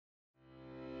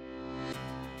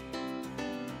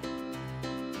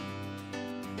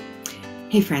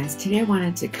Hey friends, today I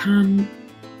wanted to come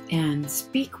and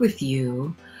speak with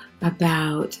you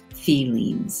about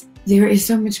feelings. There is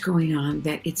so much going on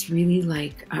that it's really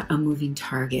like a moving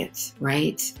target,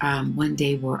 right? One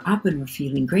day we're up and we're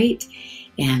feeling great,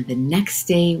 and the next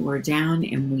day we're down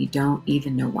and we don't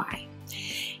even know why.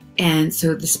 And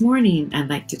so this morning I'd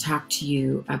like to talk to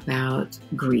you about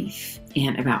grief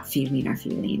and about feeling our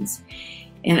feelings.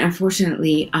 And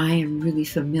unfortunately, I am really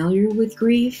familiar with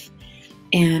grief.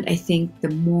 And I think the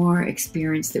more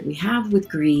experience that we have with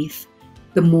grief,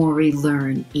 the more we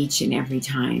learn each and every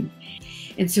time.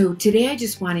 And so today I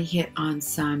just want to hit on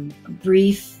some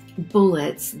brief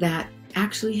bullets that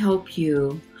actually help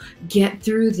you get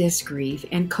through this grief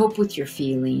and cope with your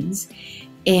feelings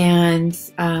and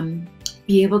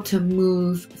be able to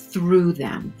move through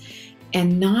them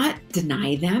and not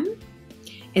deny them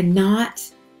and not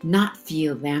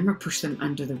feel them or push them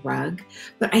under the rug.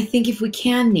 But I think if we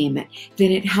can name it,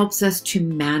 then it helps us to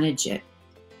manage it.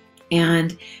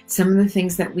 And some of the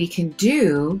things that we can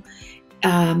do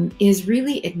is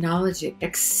really acknowledge it.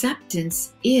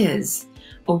 Acceptance is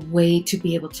a way to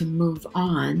be able to move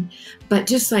on. But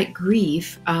just like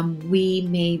grief, we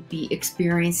may be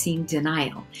experiencing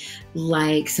denial.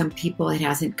 Like some people, it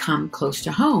hasn't come close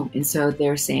to home. And so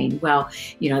they're saying, well,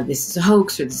 this is a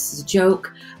hoax or this is a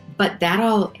joke. But that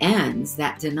all ends,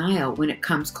 that denial, when it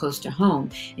comes close to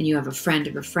home and you have a friend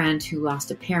of a friend who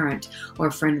lost a parent, or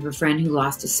a friend of a friend who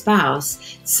lost a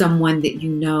spouse, someone that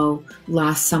you know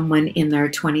lost someone in their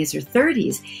 20s or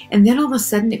 30s, and then all of a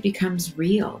sudden it becomes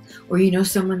real. Or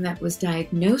someone that was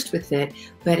diagnosed with it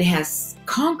but has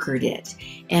conquered it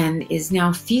and is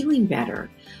now feeling better.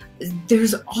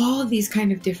 There's all these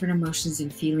kind of different emotions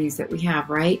and feelings that we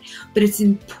have, right? But it's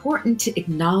important to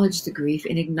acknowledge the grief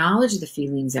and acknowledge the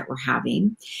feelings that we're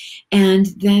having and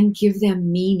then give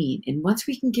them meaning. And once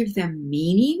we can give them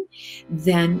meaning,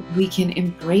 then we can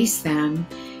embrace them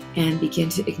and begin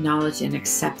to acknowledge and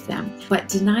accept them. But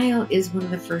denial is one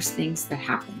of the first things that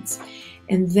happens.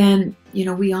 And then,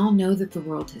 we all know that the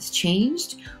world has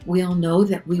changed. We all know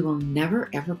that we will never,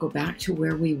 ever go back to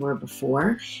where we were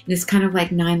before. And it's kind of like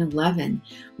 9/11,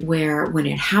 where when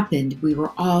it happened, we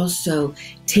were all so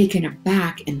taken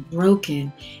aback and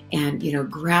broken and,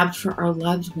 grabbed for our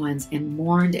loved ones and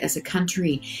mourned as a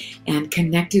country and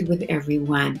connected with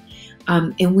everyone.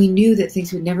 And we knew that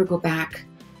things would never go back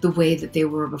the way that they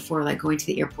were before. Like going to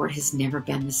the airport has never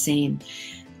been the same.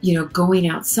 Going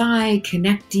outside,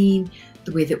 connecting,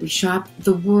 the way that we shop,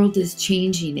 the world is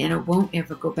changing and it won't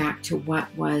ever go back to what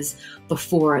was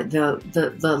before.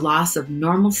 The loss of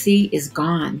normalcy is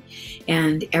gone.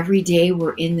 And every day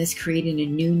we're in this creating a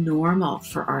new normal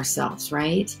for ourselves,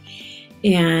 right?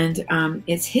 And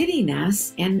it's hitting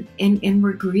us and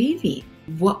we're grieving.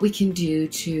 What we can do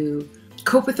to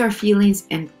cope with our feelings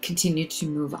and continue to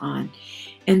move on.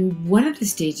 And one of the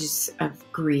stages of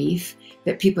grief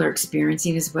that people are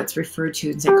experiencing is what's referred to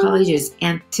in psychology as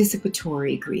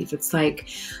anticipatory grief. It's like,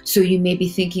 so you may be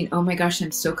thinking, oh my gosh,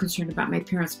 I'm so concerned about my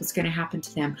parents, what's going to happen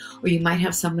to them? Or you might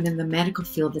have someone in the medical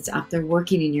field that's out there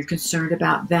working and you're concerned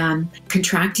about them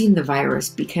contracting the virus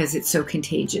because it's so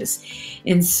contagious.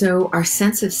 And so our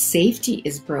sense of safety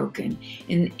is broken.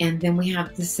 And then we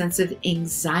have this sense of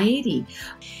anxiety.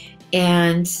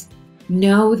 And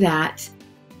know that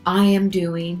I am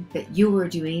doing, that you are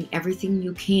doing everything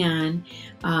you can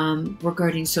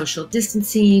regarding social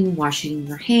distancing, washing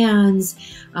your hands,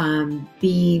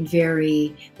 being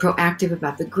very proactive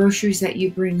about the groceries that you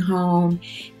bring home,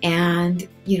 and,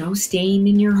 staying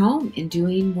in your home and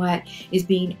doing what is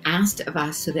being asked of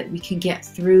us so that we can get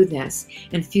through this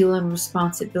and feel a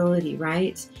responsibility,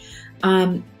 right?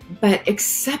 But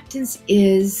acceptance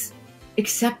is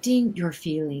accepting your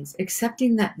feelings,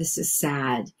 accepting that this is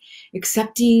sad,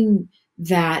 accepting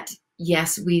that,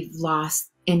 yes, we've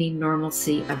lost any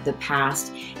normalcy of the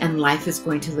past and life is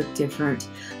going to look different.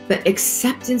 But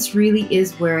acceptance really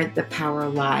is where the power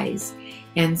lies.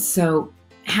 And so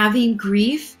having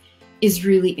grief is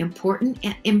really important,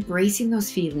 and embracing those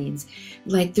feelings.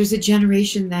 Like there's a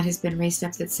generation that has been raised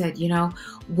up that said,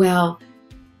 well,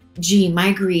 gee,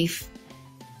 my grief,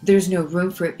 there's no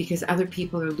room for it because other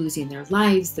people are losing their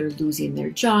lives, they're losing their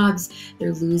jobs,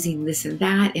 they're losing this and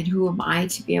that, and who am I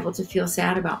to be able to feel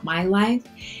sad about my life?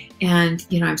 And,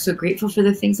 I'm so grateful for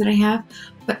the things that I have,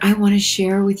 but I want to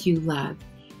share with you, love,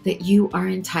 that you are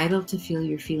entitled to feel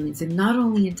your feelings, and not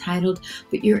only entitled,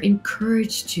 but you're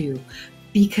encouraged to,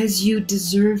 because you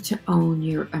deserve to own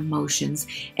your emotions,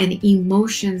 and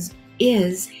emotions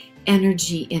is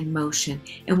energy in motion,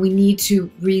 and we need to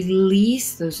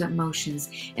release those emotions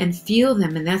and feel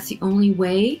them. And that's the only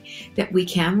way that we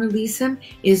can release them,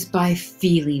 is by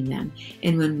feeling them.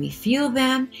 And when we feel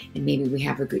them, and maybe we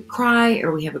have a good cry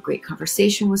or we have a great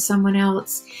conversation with someone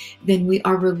else, then we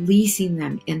are releasing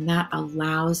them, and that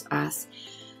allows us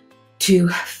to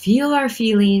feel our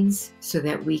feelings so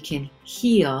that we can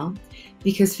heal,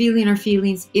 because feeling our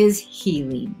feelings is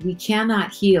healing. We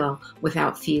cannot heal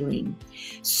without feeling.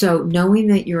 So knowing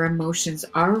that your emotions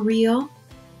are real,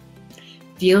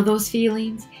 feel those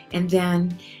feelings, and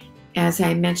then, as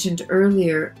I mentioned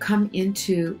earlier, come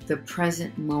into the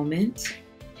present moment.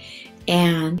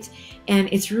 And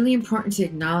it's really important to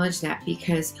acknowledge that,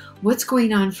 because what's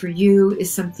going on for you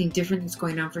is something different that's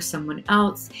going on for someone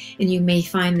else. And you may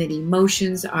find that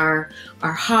emotions are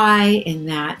high, and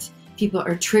that people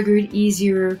are triggered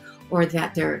easier, or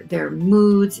that their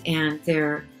moods and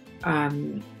their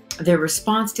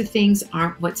response to things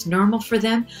aren't what's normal for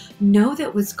them. Know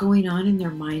that what's going on in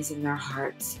their minds and their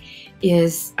hearts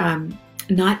is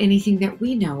not anything that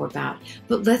we know about.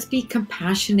 But let's be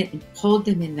compassionate and hold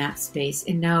them in that space,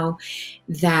 and know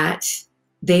that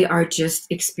they are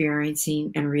just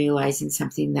experiencing and realizing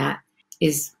something that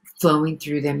is flowing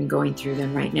through them and going through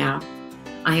them right now.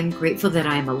 I am grateful that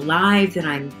I'm alive, that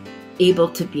I'm able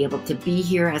to be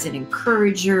here as an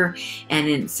encourager and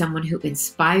in someone who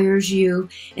inspires you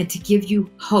and to give you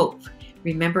hope.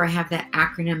 Remember, I have that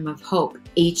acronym of HOPE.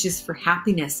 H is for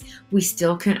happiness. We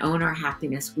still can own our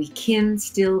happiness. We can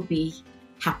still be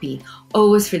happy.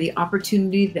 O is for the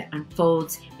opportunity that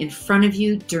unfolds in front of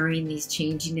you during these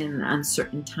changing and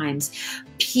uncertain times.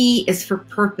 P is for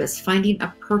purpose, finding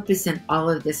a purpose in all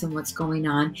of this and what's going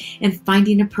on, and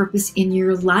finding a purpose in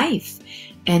your life.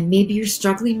 And maybe you're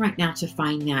struggling right now to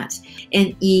find that.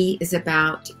 And E is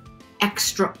about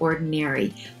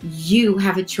extraordinary. You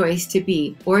have a choice to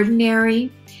be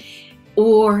ordinary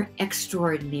or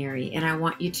extraordinary. And I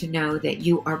want you to know that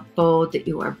you are bold, that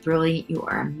you are brilliant, you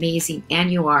are amazing,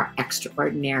 and you are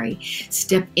extraordinary.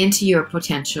 Step into your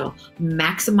potential.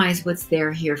 Maximize what's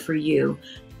here for you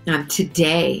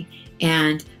today.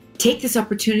 And take this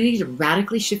opportunity to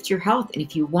radically shift your health. And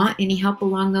if you want any help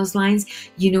along those lines,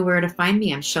 you know where to find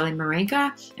me. I'm Shelley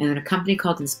Marenka. I'm in a company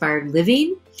called Inspired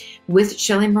Living with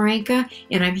Shelley Marenka,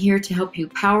 and I'm here to help you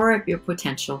power up your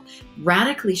potential,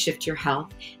 radically shift your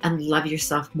health, and love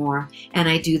yourself more. And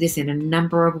I do this in a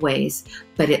number of ways,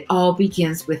 but it all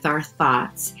begins with our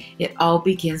thoughts. It all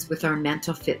begins with our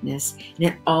mental fitness, and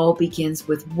it all begins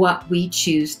with what we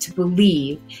choose to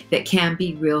believe that can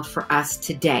be real for us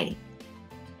today.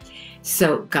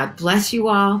 So God bless you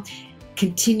all.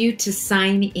 Continue to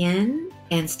sign in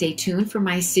and stay tuned for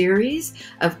my series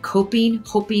of coping,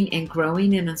 hoping, and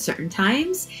growing in uncertain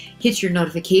times. Hit your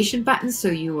notification button so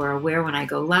you are aware when I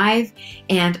go live,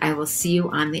 and I will see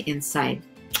you on the inside.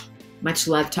 Much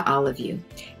love to all of you.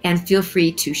 And feel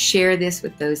free to share this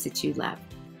with those that you love.